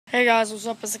Hey guys, what's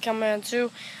up? It's the Cameraman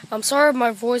 2. I'm sorry if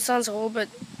my voice sounds a little bit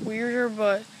weirder,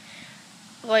 but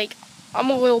I'm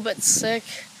a little bit sick.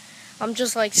 I'm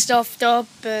just stuffed up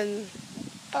and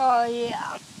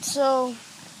yeah. So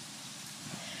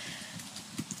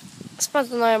I spent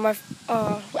the night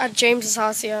at James's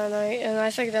house the other night, and I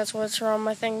think that's what's wrong.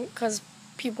 I think because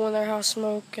people in their house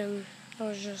smoke, and I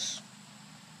was just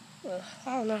I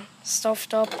don't know,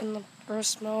 stuffed up in the gross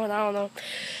smell, and I don't know.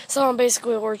 So I'm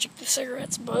basically allergic to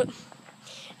cigarettes, but.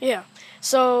 Yeah,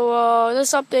 so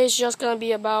this update is just going to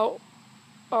be about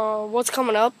what's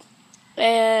coming up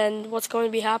and what's going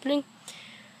to be happening.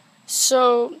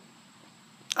 So,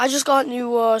 I just got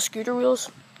new scooter wheels.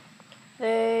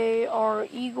 They are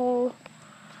Eagle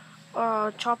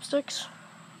chopsticks,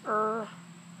 or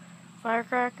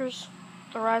firecrackers,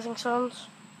 the Rising Suns.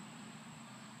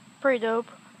 Pretty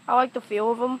dope. I like the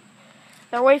feel of them.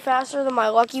 They're way faster than my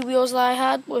Lucky wheels that I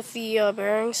had with the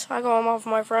bearings. I got them off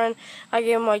my friend. I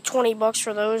gave him like $20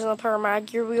 for those and a pair of Mad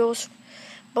Gear wheels.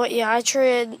 But yeah, I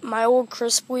traded my old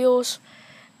Crisp wheels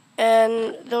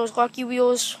and those Lucky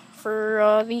wheels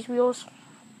for these wheels.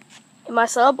 And my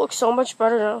setup looks so much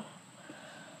better now.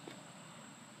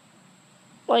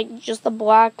 Like just the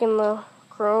black and the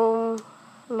chrome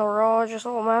and the raw just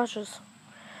all matches.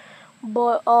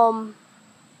 But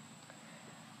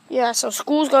yeah, so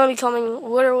school's gonna be coming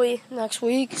literally next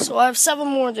week, so I have 7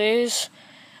 more days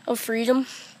of freedom,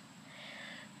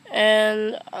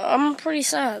 and I'm pretty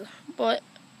sad. But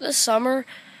this summer,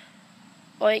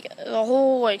 the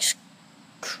whole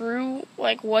crew,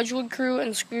 Wedgwood crew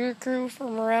and Scooter crew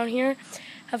from around here,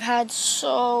 have had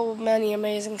so many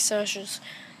amazing sessions.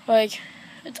 It's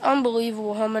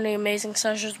unbelievable how many amazing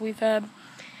sessions we've had,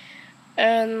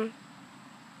 and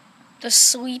the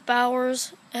sleep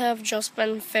hours have just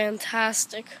been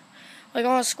fantastic. On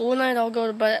a school night, I'll go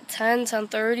to bed at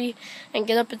 10:30, and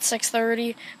get up at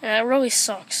 6:30, and it really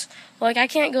sucks. I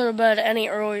can't go to bed any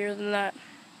earlier than that.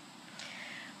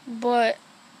 But,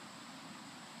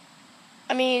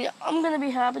 I mean, I'm going to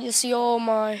be happy to see all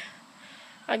my,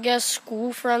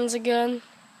 school friends again.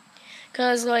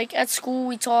 Because, at school,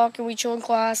 we talk and we chill in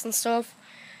class and stuff.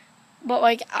 But,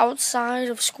 outside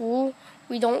of school,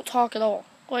 we don't talk at all.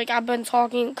 I've been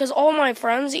talking, because all my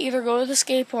friends either go to the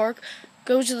skate park,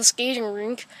 go to the skating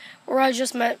rink, or I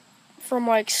just met from,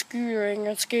 scootering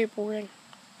and skateboarding.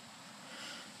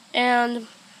 And,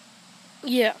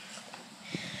 yeah.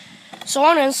 So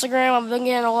on Instagram, I've been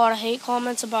getting a lot of hate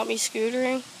comments about me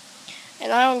scootering,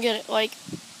 and I don't get it.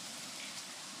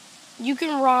 You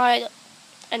can ride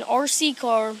an RC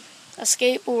car, a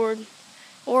skateboard,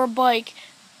 or a bike,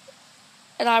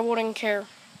 and I wouldn't care.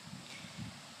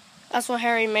 That's what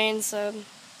Harry Main said.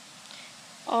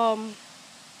 In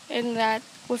that,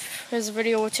 with his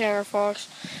video with Tanner Fox.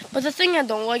 But the thing I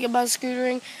don't like about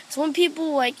scootering is when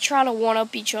people, try to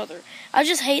one-up each other. I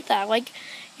just hate that.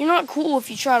 You're not cool if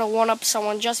you try to one-up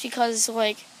someone just because,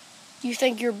 you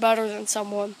think you're better than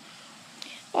someone.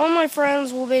 All my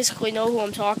friends will basically know who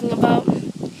I'm talking about.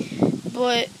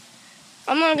 But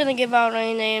I'm not going to give out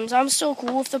any names. I'm still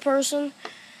cool with the person.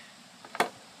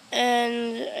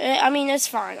 And, I mean, it's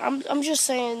fine. I'm just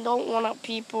saying, don't one-up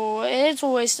people. It's a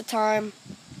waste of time.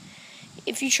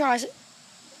 If you try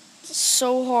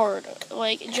so hard,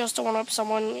 just to one-up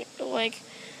someone,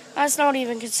 that's not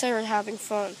even considered having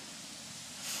fun.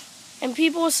 And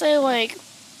people say, what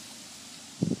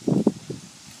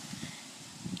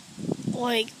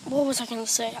was I going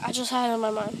to say? I just had it in my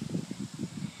mind.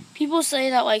 People say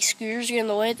that, scooters get in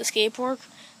the way at the skate park.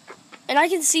 And I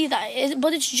can see that,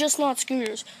 but it's just not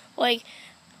scooters.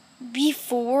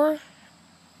 Before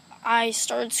I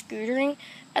started scootering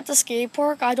at the skate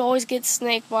park, I'd always get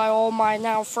snaked by all my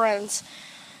now friends.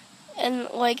 And,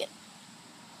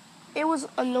 it was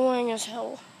annoying as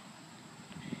hell.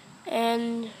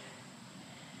 And,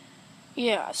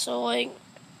 yeah, so,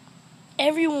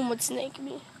 everyone would snake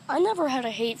me. I never had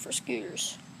a hate for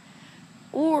scooters.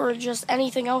 Or just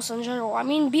anything else in general. I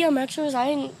mean, BMXers, I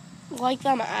didn't like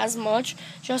them as much,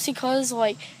 just because,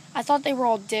 I thought they were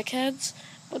all dickheads,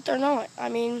 but they're not. I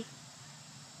mean,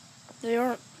 they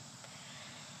aren't.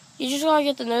 You just gotta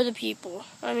get to know the people.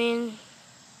 I mean,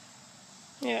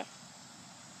 yeah.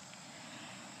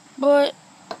 But,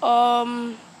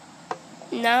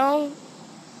 now,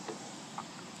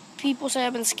 people say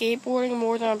I've been skateboarding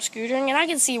more than I'm scootering, and I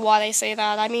can see why they say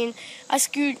that. I mean, I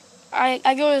go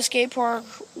to the skate park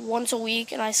once a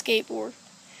week, and I skateboard.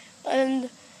 And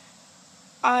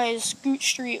I scoot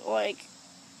street, 3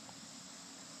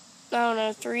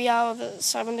 out of the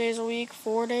 7 days a week,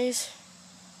 4 days.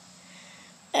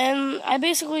 And I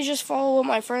basically just follow what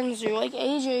my friends do.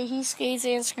 AJ, he skates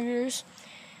and scooters.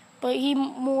 but he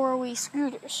more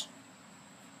scooters.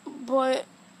 But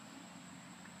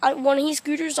when he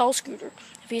scooters, I'll scooter.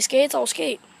 If he skates, I'll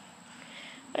skate.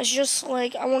 It's just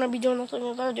like I want to be doing the thing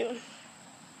that they're doing.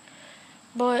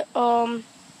 But when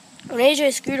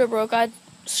AJ's scooter broke, I'd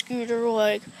scooter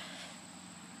like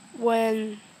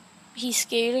when he's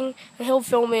skating, and he'll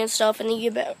film me and stuff, and he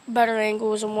get better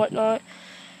angles and whatnot.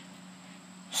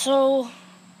 So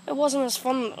it wasn't as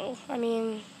fun though. I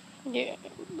mean, yeah,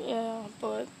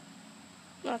 but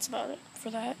that's about it for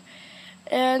that.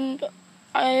 And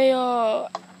I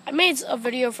made a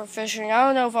video for fishing. I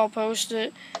don't know if I'll post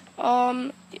it.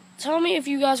 Tell me if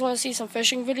you guys want to see some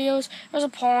fishing videos. There's a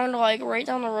pond like right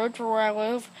down the road from where I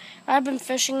live. I've been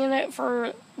fishing in it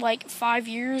for like 5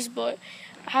 years, but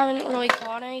I haven't really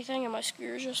caught anything, and my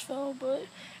scooter just fell, but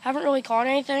I haven't really caught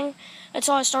anything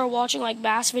until I started watching like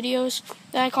bass videos.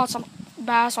 Then I caught some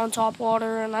bass on top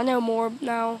water, and I know more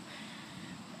now.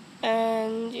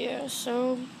 And yeah,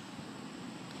 so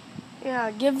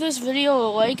yeah, give this video a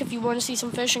like if you want to see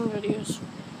some fishing videos.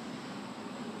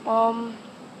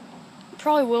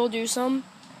 Probably will do some,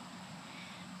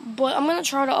 but I'm gonna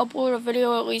try to upload a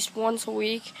video at least once a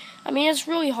week. I mean, it's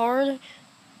really hard.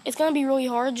 It's gonna be really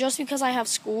hard just because I have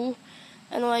school,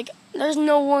 and like there's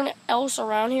no one else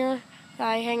around here that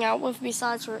I hang out with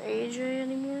besides for AJ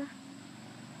anymore.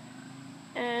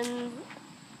 And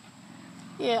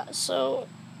yeah, so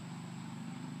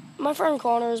my friend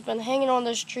Connor has been hanging on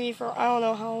this tree for I don't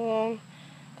know how long.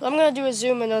 I'm gonna do a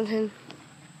zoom in on him.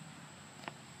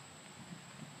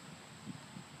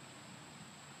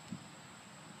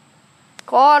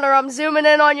 Connor, I'm zooming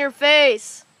in on your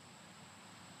face.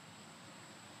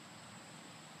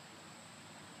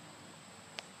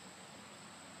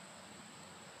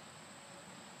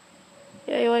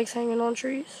 Yeah, he likes hanging on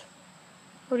trees.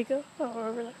 Where'd he go? Oh,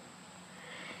 over there.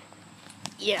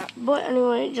 Yeah, but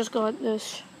anyway, just got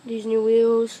these new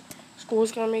wheels.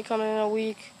 School's gonna be coming in a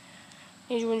week.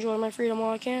 Need to enjoy my freedom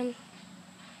while I can.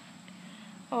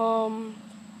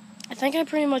 I think I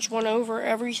pretty much went over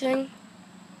everything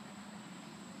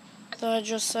that I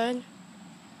just said.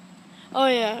 Oh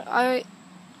yeah, I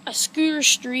scooter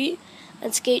street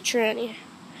and skate tranny.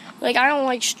 Like, I don't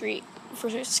like street for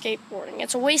skateboarding.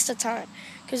 It's a waste of time.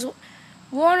 Because,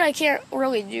 one, I can't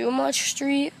really do much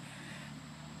street.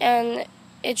 And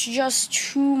it's just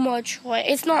too much, like,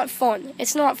 it's not fun.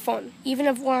 It's not fun. Even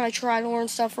if when I try to learn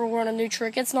stuff or learn a new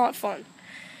trick, it's not fun.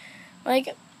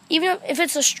 Like, even if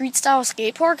it's a street-style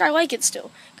skate park, I like it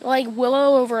still. Like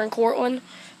Willow over in Cortland.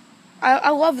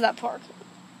 I love that park.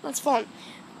 That's fun.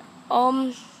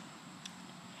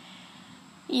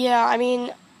 Yeah, I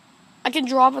mean, I can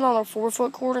drop it on a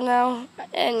 4-foot quarter now,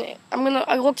 and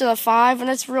I looked at a 5, and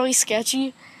it's really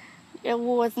sketchy.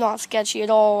 Well, it's not sketchy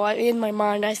at all. In my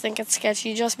mind, I think it's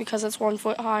sketchy just because it's 1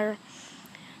 foot higher.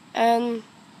 And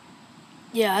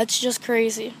yeah, it's just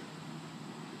crazy.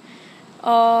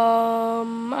 I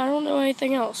don't know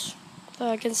anything else that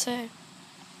I can say.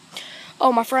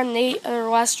 Oh, my friend Nate at our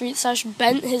last street sesh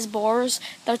bent his bars,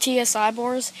 the TSI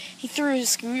bars. He threw his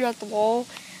scooter at the wall,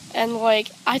 and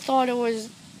like I thought it was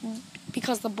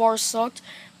because the bars sucked,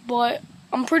 but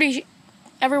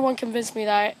everyone convinced me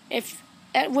that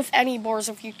with any bars,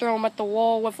 if you throw them at the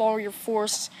wall with all your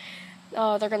force,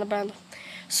 they're gonna bend.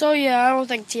 So yeah, I don't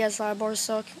think TSI bars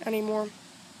suck anymore.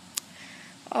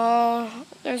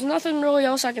 There's nothing really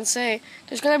else I can say.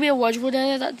 There's gonna be a Wedgwood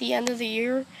edit at the end of the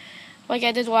year, like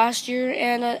I did last year,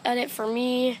 and an edit for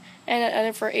me, and an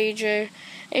edit for AJ.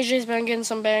 AJ's been getting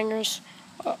some bangers.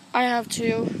 I have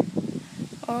too.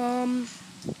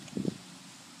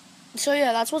 So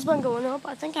yeah, that's what's been going up.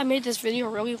 I think I made this video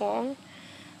really long.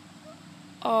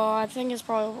 I think it's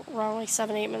probably around like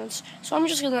 7-8 minutes. So I'm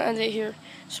just gonna end it here.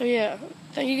 So yeah,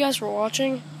 thank you guys for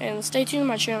watching, and stay tuned to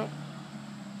my channel.